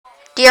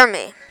Dear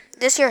me,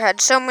 this year had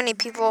so many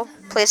people,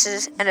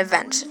 places, and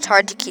events it's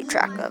hard to keep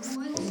track of.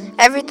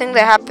 Everything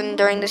that happened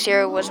during this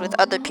year was with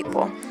other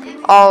people.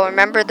 I'll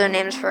remember their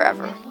names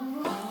forever.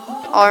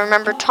 I'll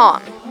remember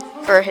Tom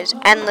for his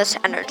endless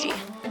energy.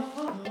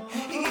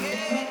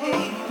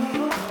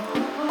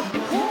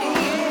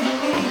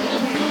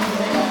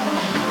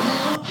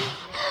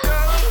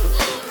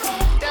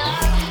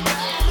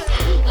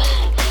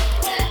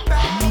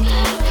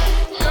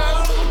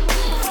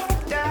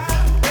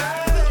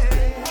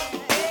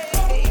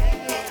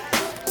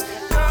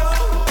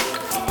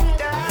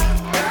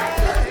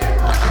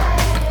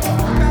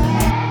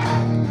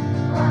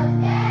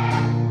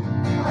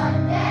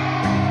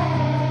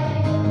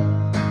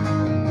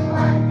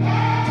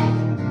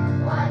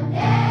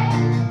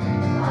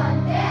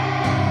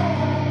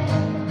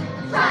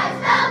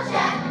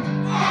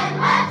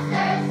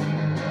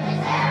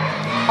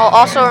 I'll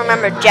also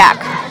remember Jack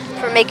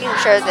for making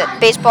sure that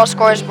baseball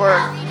scores were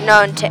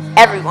known to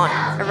everyone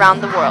around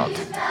the world.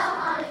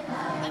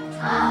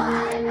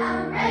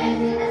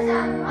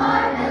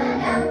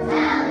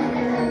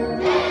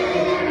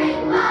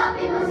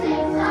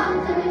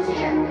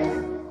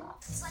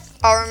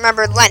 I'll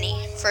remember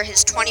Lenny for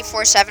his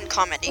 24/7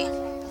 comedy.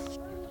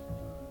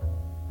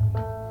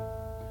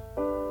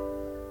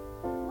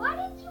 Why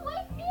didn't you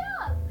wake me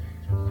up?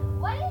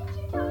 Why didn't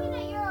you tell me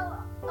that your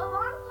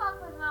alarm clock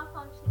was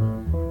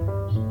malfunctioning?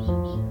 Beep, beep,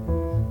 beep.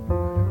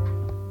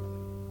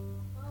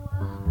 Oh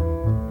well.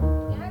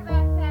 Get our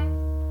backpack.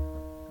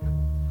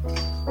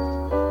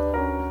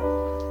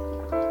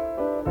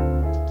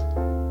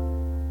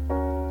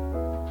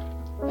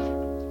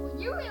 Well,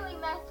 you really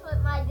messed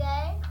with my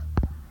day.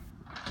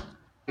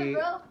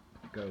 Bro.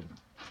 Go.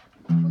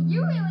 Well, you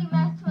really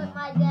messed with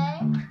my day.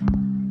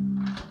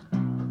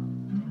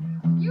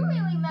 You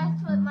really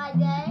messed with my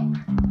day.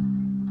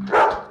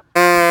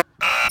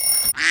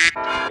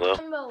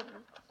 Hello?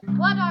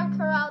 What are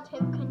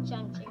correlative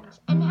conjunctions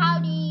and how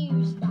do you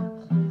use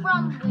them?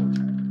 From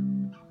Winter.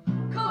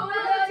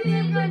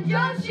 Correlative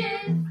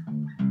conjunctions,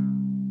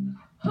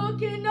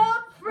 hooking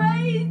up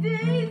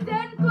phrases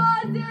and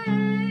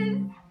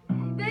clauses.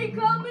 They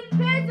come in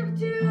pairs of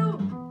two.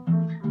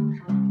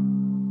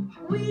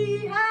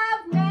 We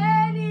have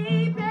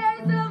many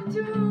pairs of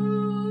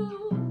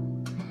two.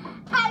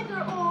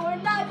 Either or,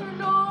 neither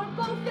nor,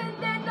 both and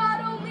then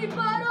not only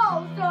but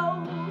also.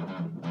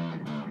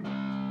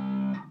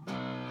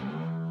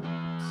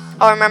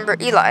 I'll remember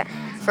Eli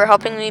for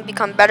helping me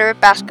become better at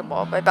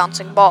basketball by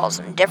bouncing balls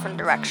in different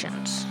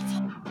directions.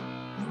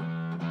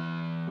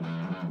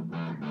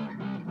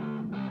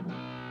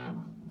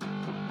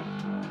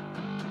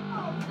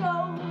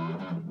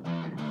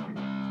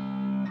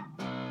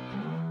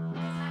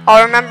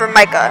 I'll remember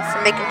Micah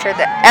for making sure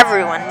that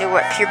everyone knew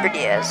what puberty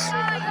is.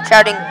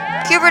 Shouting,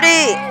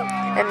 "Puberty!"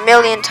 a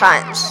million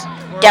times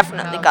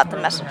definitely got the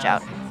message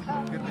out.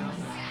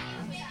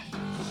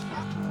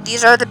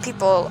 These are the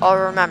people I'll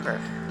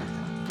remember.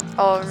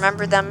 I'll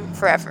remember them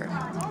forever.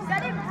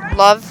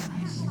 Love,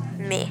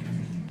 me.